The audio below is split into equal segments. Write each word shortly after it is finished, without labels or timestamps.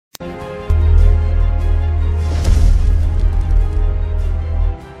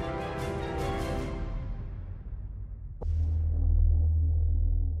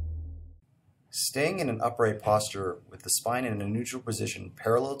Staying in an upright posture with the spine in a neutral position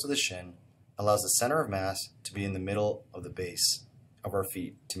parallel to the shin allows the center of mass to be in the middle of the base of our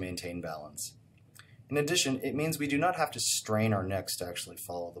feet to maintain balance. In addition, it means we do not have to strain our necks to actually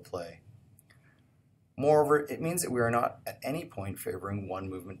follow the play. Moreover, it means that we are not at any point favoring one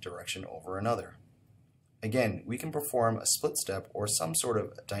movement direction over another. Again, we can perform a split step or some sort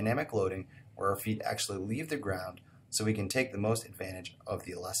of dynamic loading where our feet actually leave the ground so we can take the most advantage of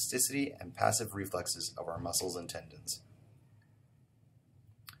the elasticity and passive reflexes of our muscles and tendons.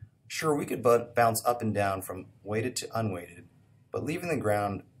 Sure, we could bounce up and down from weighted to unweighted, but leaving the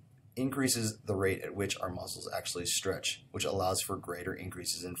ground increases the rate at which our muscles actually stretch, which allows for greater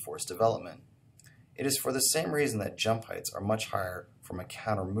increases in force development. It is for the same reason that jump heights are much higher from a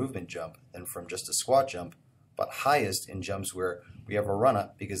counter movement jump than from just a squat jump, but highest in jumps where we have a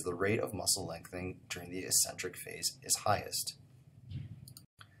run-up because the rate of muscle lengthening during the eccentric phase is highest.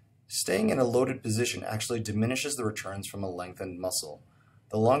 Staying in a loaded position actually diminishes the returns from a lengthened muscle.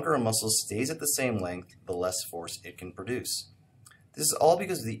 The longer a muscle stays at the same length, the less force it can produce. This is all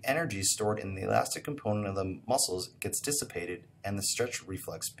because the energy stored in the elastic component of the muscles gets dissipated and the stretch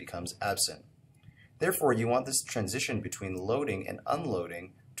reflex becomes absent. Therefore, you want this transition between loading and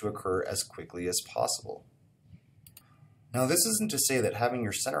unloading to occur as quickly as possible. Now, this isn't to say that having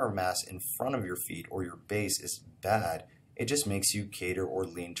your center of mass in front of your feet or your base is bad. It just makes you cater or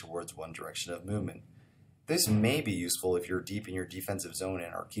lean towards one direction of movement. This may be useful if you're deep in your defensive zone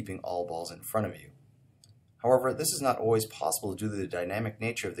and are keeping all balls in front of you. However, this is not always possible due to the dynamic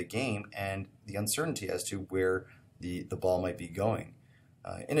nature of the game and the uncertainty as to where the ball might be going.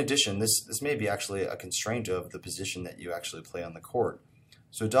 In addition, this may be actually a constraint of the position that you actually play on the court.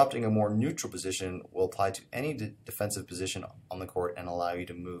 So adopting a more neutral position will apply to any defensive position on the court and allow you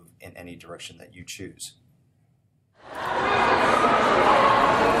to move in any direction that you choose. So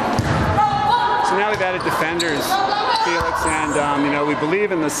now we've added defenders, Felix, and we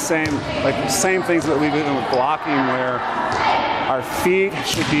believe in the same things that we do with blocking, where our feet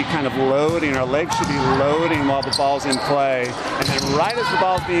should be kind of loading, our legs should be loading while the ball's in play, and then right as the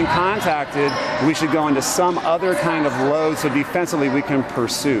ball's being contacted, we should go into some other kind of load so defensively we can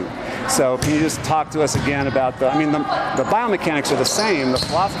pursue. So can you just talk to us again about the biomechanics are the same, the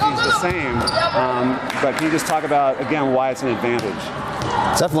philosophy is the same, but can you just talk about, again, why it's an advantage?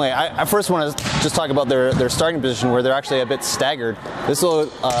 Definitely. I first want to just talk about their starting position where they're actually a bit staggered. This will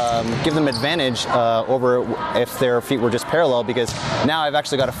give them advantage over if their feet were just parallel, because now I've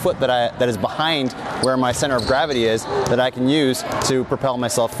actually got a foot that is behind where my center of gravity is that I can use to propel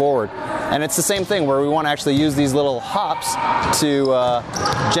myself forward. And it's the same thing where we want to actually use these little hops to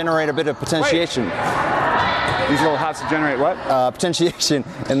generate a bit of potentiation. These little hops to generate what? Potentiation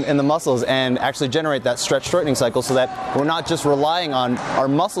in the muscles and actually generate that stretch shortening cycle so that we're not just relying on our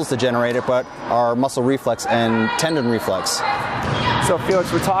muscles to generate it, but our muscle reflex and tendon reflex. So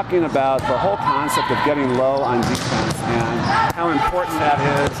Felix, we're talking about the whole concept of getting low on defense and how important that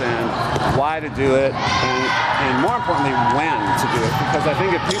is and why to do it and more importantly when to do it, because I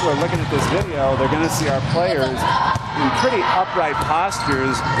think if people are looking at this video, they're going to see our players in pretty upright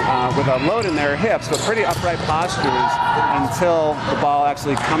postures with a load in their hips, but pretty upright postures until the ball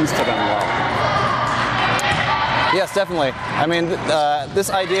actually comes to them low. Yes, definitely. I mean, this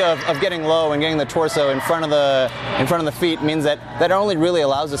idea of getting low and getting the torso in front of the feet means that only really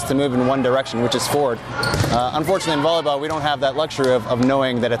allows us to move in one direction, which is forward. Unfortunately, in volleyball, we don't have that luxury of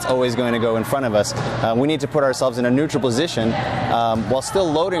knowing that it's always going to go in front of us. We need to put ourselves in a neutral position while still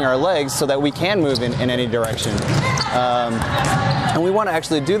loading our legs so that we can move in any direction. And we want to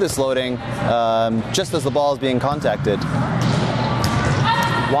actually do this loading just as the ball is being contacted.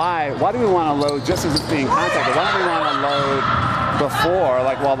 Why do we want to load just as it's being contacted? Why don't we want to load before,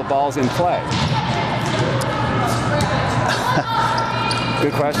 like while the ball's in play?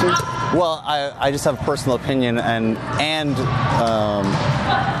 Good question. Well, I just have a personal opinion, and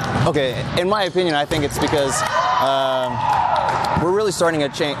okay, in my opinion, I think it's because we're really starting a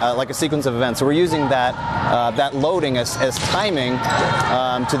chain, like a sequence of events. So we're using that loading as timing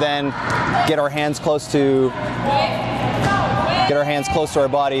to then get our hands close to our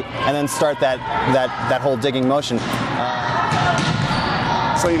body, and then start that whole digging motion.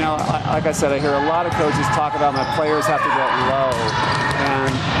 So like I said, I hear a lot of coaches talk about my players have to get low,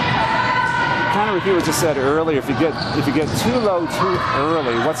 and kind of repeat what you said earlier. If you get too low too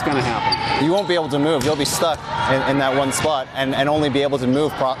early, what's going to happen? You won't be able to move. You'll be stuck in that one spot and only be able to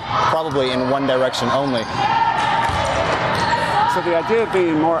move probably in one direction only. So the idea of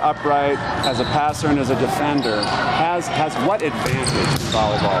being more upright as a passer and as a defender has what advantage in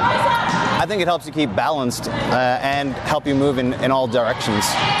volleyball? I think it helps you keep balanced and help you move in all directions.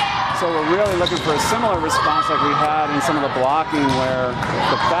 So we're really looking for a similar response like we had in some of the blocking, where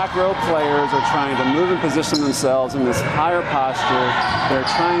the back row players are trying to move and position themselves in this higher posture. They're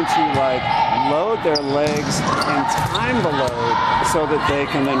trying to like load their legs and time the load so that they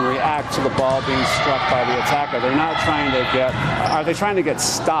can then react to the ball being struck by the attacker. They're not trying to get, are they trying to get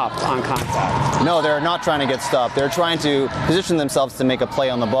stopped on contact? No, they're not trying to get stopped. They're trying to position themselves to make a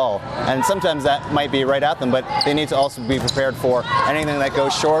play on the ball. And sometimes that might be right at them, but they need to also be prepared for anything that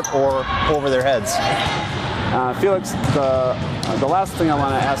goes short or over their heads. Felix, the last thing I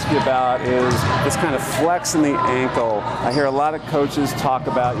want to ask you about is this kind of flex in the ankle. I hear a lot of coaches talk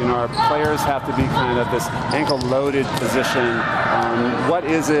about, you know, our players have to be kind of this ankle-loaded position. What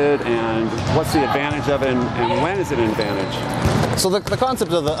is it, and what's the advantage of it, and when is it an advantage? So the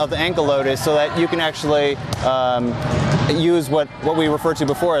concept of the ankle load is so that you can actually use what we referred to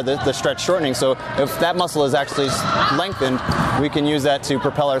before, the stretch shortening. So if that muscle is actually lengthened, we can use that to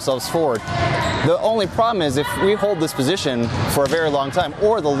propel ourselves forward. The only problem is if we hold this position for a very long time,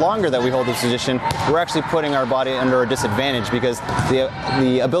 or the longer that we hold this position, we're actually putting our body under a disadvantage, because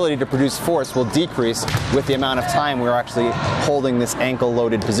the ability to produce force will decrease with the amount of time we're actually holding this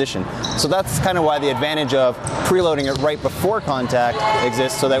ankle-loaded position. So that's kind of why the advantage of preloading it right before contact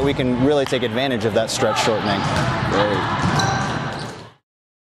exists, so that we can really take advantage of that stretch shortening. Great.